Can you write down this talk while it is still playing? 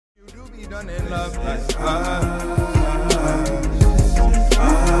done in love like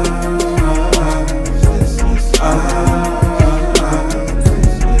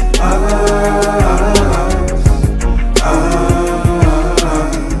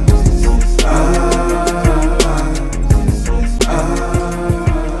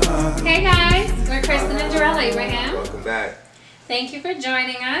Hey guys, we're Kristen and Jarrell Abraham. Welcome back. Thank you for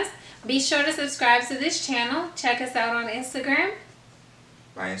joining us. Be sure to subscribe to this channel. Check us out on Instagram.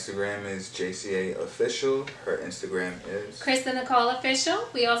 My Instagram is JCA Official. Her Instagram is Kristen Nicole Official.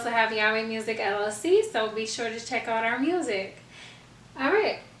 We also have Yahweh Music LLC, so be sure to check out our music.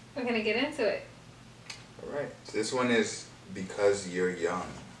 Alright, we're going to get into it. Alright. So this one is Because You're Young.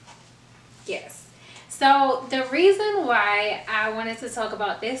 Yes. So the reason why I wanted to talk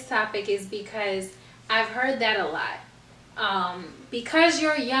about this topic is because I've heard that a lot. Because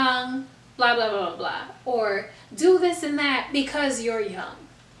you're young, blah, blah, blah, blah. Or do this and that because you're young.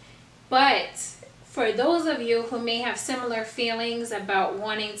 But for those of you who may have similar feelings about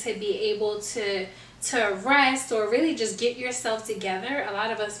wanting to be able to rest or really just get yourself together, a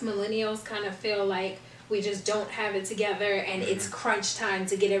lot of us millennials kind of feel like we just don't have it together and it's crunch time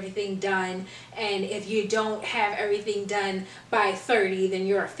to get everything done. And if you don't have everything done by 30, then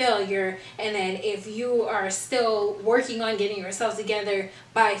you're a failure. And then if you are still working on getting yourself together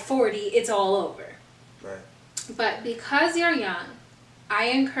by 40, it's all over. Right. But because you're young, I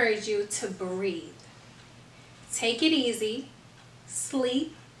encourage you to breathe. Take it easy,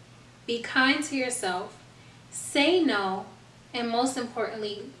 sleep, be kind to yourself, say no, and most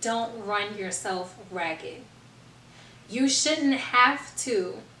importantly, don't run yourself ragged. You shouldn't have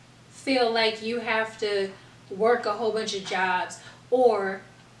to feel like you have to work a whole bunch of jobs or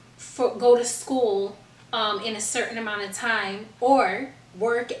go to school in a certain amount of time, or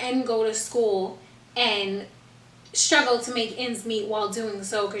work and go to school and struggle to make ends meet while doing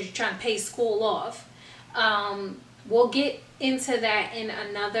so because you're trying to pay school off. We'll get into that in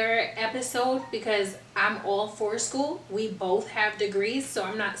another episode because I'm all for school. We both have degrees, so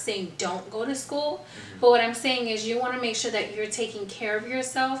I'm not saying don't go to school. But what I'm saying is you want to make sure that you're taking care of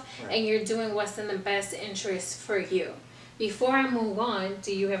yourself and you're doing what's in the best interest for you. Before I move on,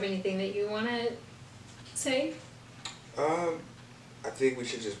 do you have anything that you want to say? I think we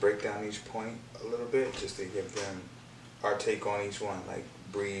should just break down each point a little bit just to give them our take on each one. Like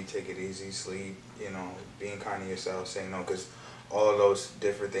breathe, take it easy, sleep, being kind to yourself, saying no, because all of those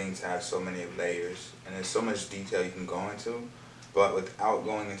different things have so many layers and there's so much detail you can go into. But without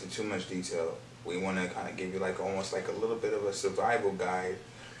going into too much detail, we want to kind of give you almost like a little bit of a survival guide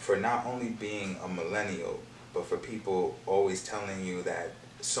for not only being a millennial, but for people always telling you that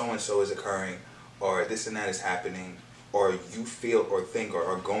so-and-so is occurring or this and that is happening, or you feel or think or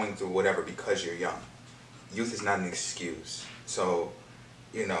are going through whatever because you're young. Youth is not an excuse. So,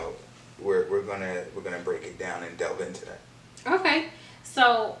 we're gonna break it down and delve into that. Okay,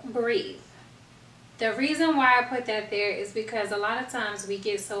 so breathe. The reason why I put that there is because a lot of times we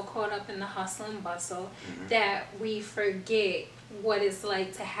get so caught up in the hustle and bustle that we forget what it's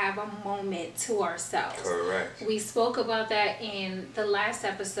like to have a moment to ourselves. Correct. We spoke about that in the last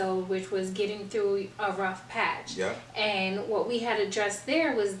episode, which was getting through a rough patch. Yeah. And what we had addressed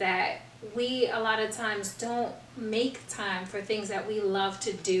there was that we a lot of times don't make time for things that we love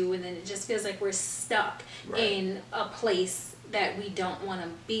to do, and then it just feels like we're stuck in a place that we don't want to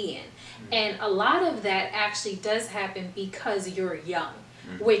be in. And a lot of that actually does happen because you're young,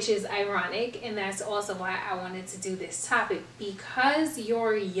 which is ironic, and that's also why I wanted to do this topic. Because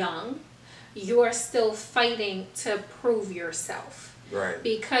you're young, you're still fighting to prove yourself. Right.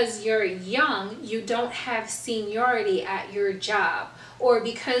 Because you're young, you don't have seniority at your job. Or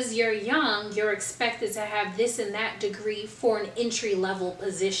because you're young, you're expected to have this and that degree for an entry-level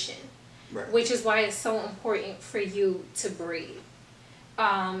position. Right. Which is why it's so important for you to breathe.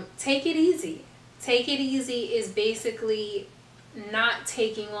 Take it easy. Take it easy is basically not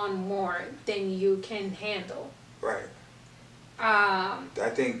taking on more than you can handle. Right. I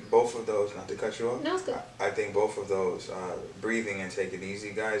think both of those, not to cut you off, no, it's good. I think both of those, breathing and take it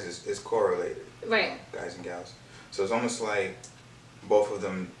easy, guys, is correlated. Right. Guys and gals. So it's almost like both of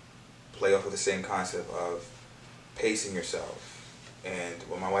them play off of the same concept of pacing yourself. And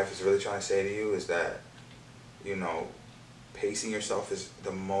what my wife is really trying to say to you is that, pacing yourself is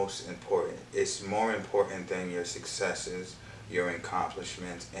the most important. It's more important than your successes, your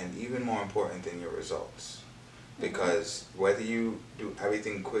accomplishments, and even more important than your results. Because whether you do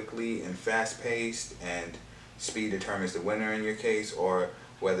everything quickly and fast-paced and speed determines the winner in your case, or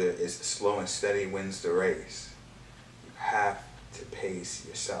whether it's slow and steady wins the race, you have to pace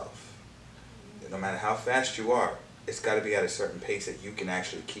yourself. No matter how fast you are, it's got to be at a certain pace that you can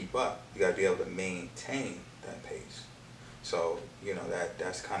actually keep up. You got to be able to maintain that pace. So, you know,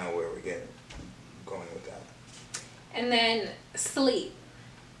 that's kind of where we're going with that. And then sleep.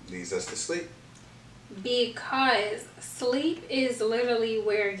 Leads us to sleep. Because sleep is literally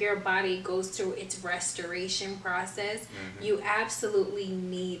where your body goes through its restoration process. You absolutely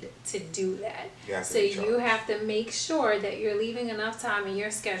need to do that. So you have to make sure that you're leaving enough time in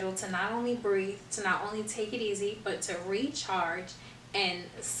your schedule to not only breathe, to not only take it easy, but to recharge and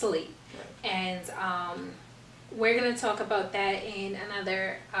sleep. Right. And we're going to talk about that in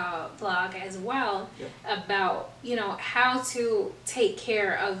another vlog as well. Yep. About, you know, how to take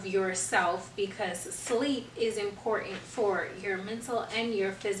care of yourself, because sleep is important for your mental and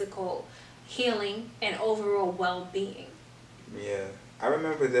your physical healing and overall well-being. Yeah. I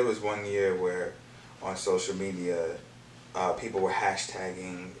remember there was one year where on social media people were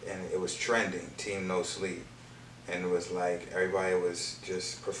hashtagging, and it was trending, Team No Sleep. And it was like everybody was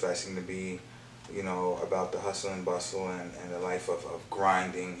just professing to be, you know, about the hustle and bustle and the life of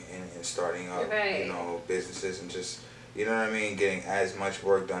grinding and starting up, right, you know, businesses and just, you know what I mean, getting as much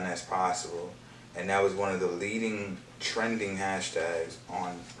work done as possible. And that was one of the leading trending hashtags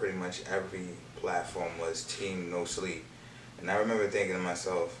on pretty much every platform, was Team No Sleep. And I remember thinking to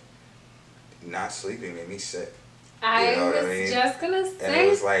myself, not sleeping made me sick. I was just going to say, and it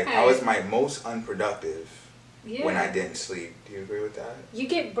was like, I was my most unproductive when I didn't sleep. Do you agree with that? You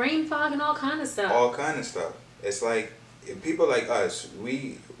get brain fog and all kind of stuff. All kind of stuff. It's like, people like us,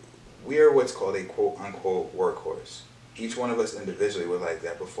 we are what's called a quote-unquote workhorse. Each one of us individually were like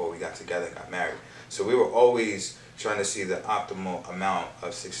that before we got together and got married. So we were always trying to see the optimal amount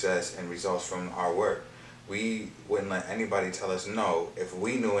of success and results from our work. We wouldn't let anybody tell us no if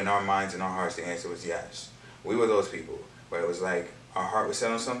we knew in our minds and our hearts the answer was yes. We were those people where it was like, our heart was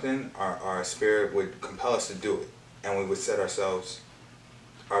set on something, our spirit would compel us to do it. And we would set ourselves,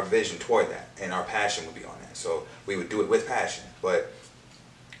 our vision toward that, and our passion would be on that. So we would do it with passion. But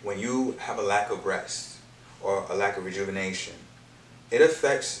when you have a lack of rest or a lack of rejuvenation, it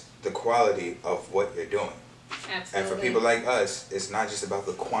affects the quality of what you're doing. Absolutely. And for people like us, it's not just about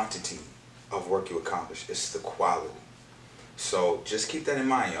the quantity of work you accomplish, it's the quality. So just keep that in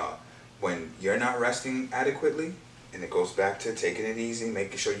mind, y'all. When you're not resting adequately, and it goes back to taking it easy,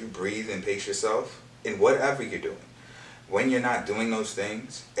 making sure you breathe and pace yourself in whatever you're doing. When you're not doing those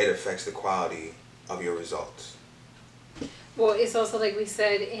things, it affects the quality of your results. Well, it's also like we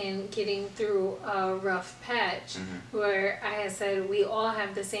said in getting through a rough patch, where I had said we all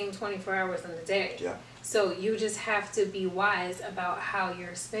have the same 24 hours in the day. Yeah. So you just have to be wise about how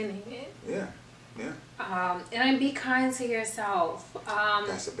you're spending it. Yeah, yeah. And be kind to yourself.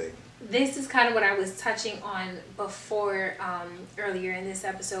 That's a big one. This is kind of what I was touching on before, earlier in this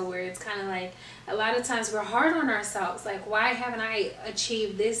episode, where it's kind of like a lot of times we're hard on ourselves. Like, why haven't I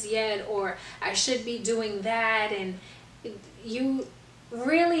achieved this yet? Or I should be doing that. And you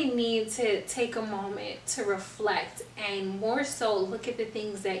really need to take a moment to reflect and more so look at the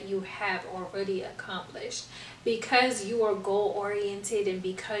things that you have already accomplished. Because you are goal oriented and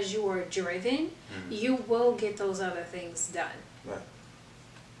because you are driven, you will get those other things done. Right.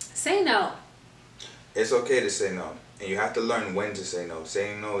 Say no. It's okay to say no. And you have to learn when to say no.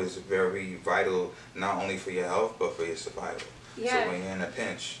 Saying no is very vital, not only for your health, but for your survival. Yeah. So when you're in a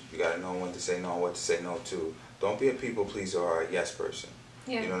pinch, you got to know when to say no, what to say no to. Don't be a people pleaser or a yes person.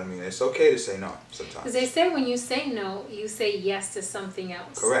 Yeah. You know what I mean? It's okay to say no sometimes. Because they say when you say no, you say yes to something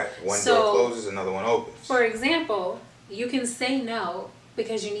else. Correct. One door closes, another one opens. For example, you can say no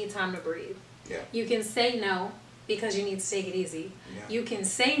because you need time to breathe. Yeah. You can say no because you need to take it easy. Yeah. You can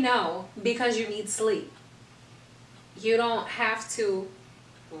say no because you need sleep. You don't have to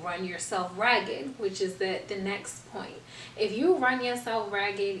run yourself ragged, which is the next point. If you run yourself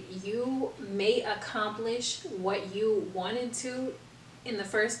ragged, you may accomplish what you wanted to in the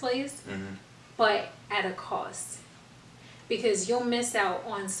first place, but at a cost. Because you'll miss out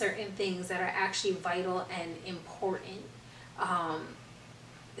on certain things that are actually vital and important.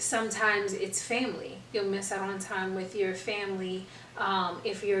 Sometimes it's family. You'll miss out on time with your family.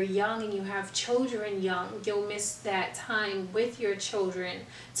 If you're young and you have children young, you'll miss that time with your children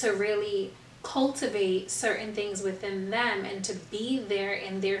to really cultivate certain things within them and to be there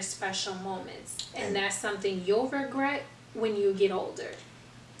in their special moments. And that's something you'll regret when you get older.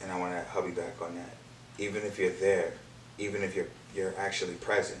 And I want to hub you back on that. Even if you're there, even if you're actually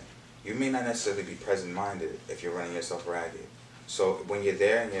present, you may not necessarily be present-minded if you're running yourself ragged. So when you're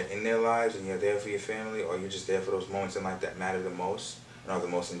there and you're in their lives and you're there for your family, or you're just there for those moments in life that matter the most and are the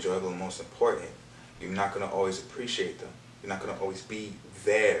most enjoyable and most important, you're not going to always appreciate them. You're not going to always be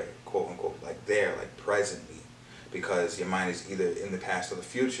there, quote unquote, like there, like presently. because your mind is either in the past or the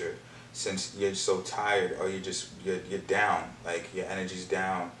future. Since you're so tired, or you're down, like your energy's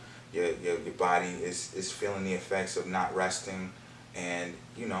down, your body is feeling the effects of not resting, and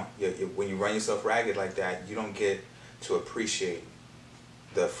you know, when you run yourself ragged like that, you don't get to appreciate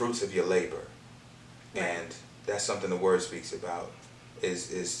the fruits of your labor. Right. And that's something the Word speaks about,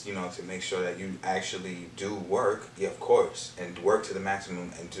 is you know, to make sure that you actually do work, yeah, of course, and work to the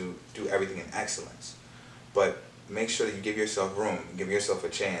maximum, and do everything in excellence. But make sure that you give yourself room, give yourself a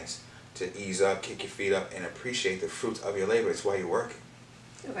chance to ease up, kick your feet up, and appreciate the fruits of your labor. It's why you're working.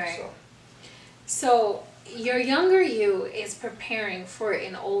 Right. So your younger you is preparing for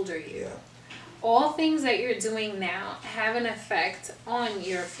an older you. Yeah. All things that you're doing now have an effect on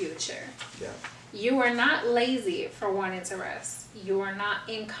your future. Yeah. You are not lazy for wanting to rest. You are not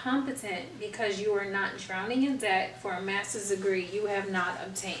incompetent because you are not drowning in debt for a master's degree you have not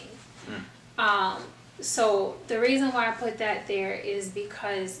obtained. So the reason why I put that there is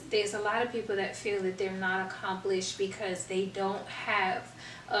because there's a lot of people that feel that they're not accomplished because they don't have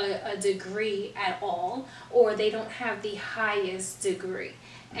a degree at all, or they don't have the highest degree.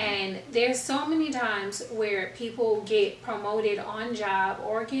 And there's so many times where people get promoted on job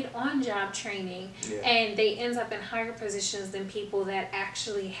or get on job training, and they end up in higher positions than people that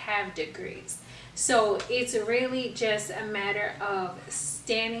actually have degrees. So it's really just a matter of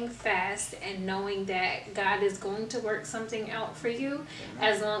standing fast and knowing that God is going to work something out for you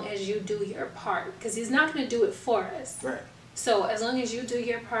as long as you do your part, because He's not going to do it for us. Right. So as long as you do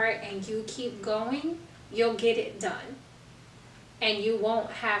your part and you keep going, you'll get it done. And you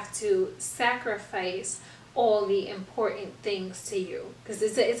won't have to sacrifice all the important things to you, because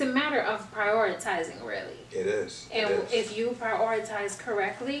it's a matter of prioritizing, really. It is. And if you prioritize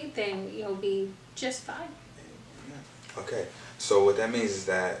correctly, then you'll be just fine. Yeah. Okay. So what that means is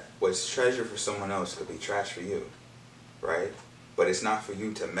that what's treasure for someone else could be trash for you, right? But it's not for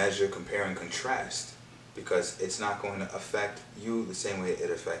you to measure, compare, and contrast, because it's not going to affect you the same way it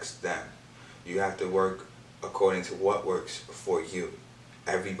affects them. You have to work according to what works for you.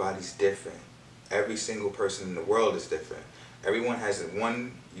 Everybody's different. Every single person in the world is different. Everyone has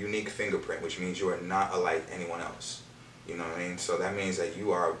one unique fingerprint, which means you are not alike anyone else. You know what I mean? So that means that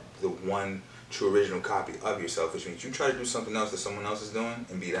you are the one true original copy of yourself, which means you try to do something else that someone else is doing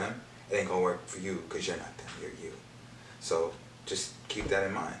and be them, it ain't gonna work for you, because you're not them, you're you. So just keep that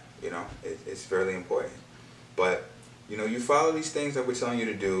in mind, you know? It's fairly important. But you know, you follow these things that we're telling you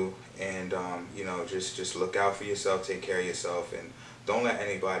to do, and you know, just look out for yourself, take care of yourself, and don't let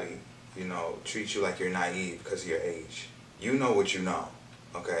anybody, you know, treat you like you're naive because of your age. You know what you know,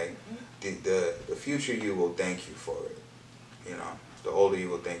 okay? The future you will thank you for it, you know? The older you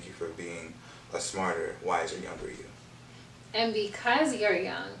will thank you for being a smarter, wiser, younger you. And because you're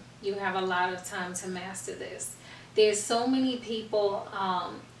young, you have a lot of time to master this. There's so many people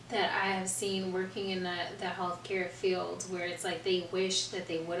that I have seen working in the healthcare field where it's like they wish that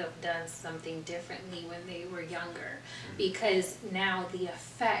they would have done something differently when they were younger, because now the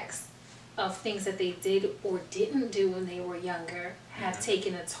effects of things that they did or didn't do when they were younger have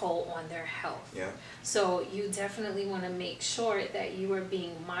taken a toll on their health. Yeah. So you definitely want to make sure that you are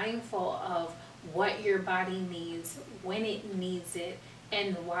being mindful of what your body needs, when it needs it,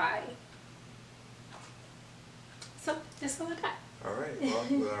 and why. So that's all I got. All right, well,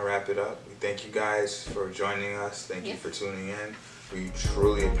 we're going to wrap it up. We thank you guys for joining us. Thank you for tuning in. We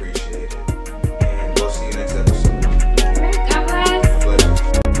truly appreciate it.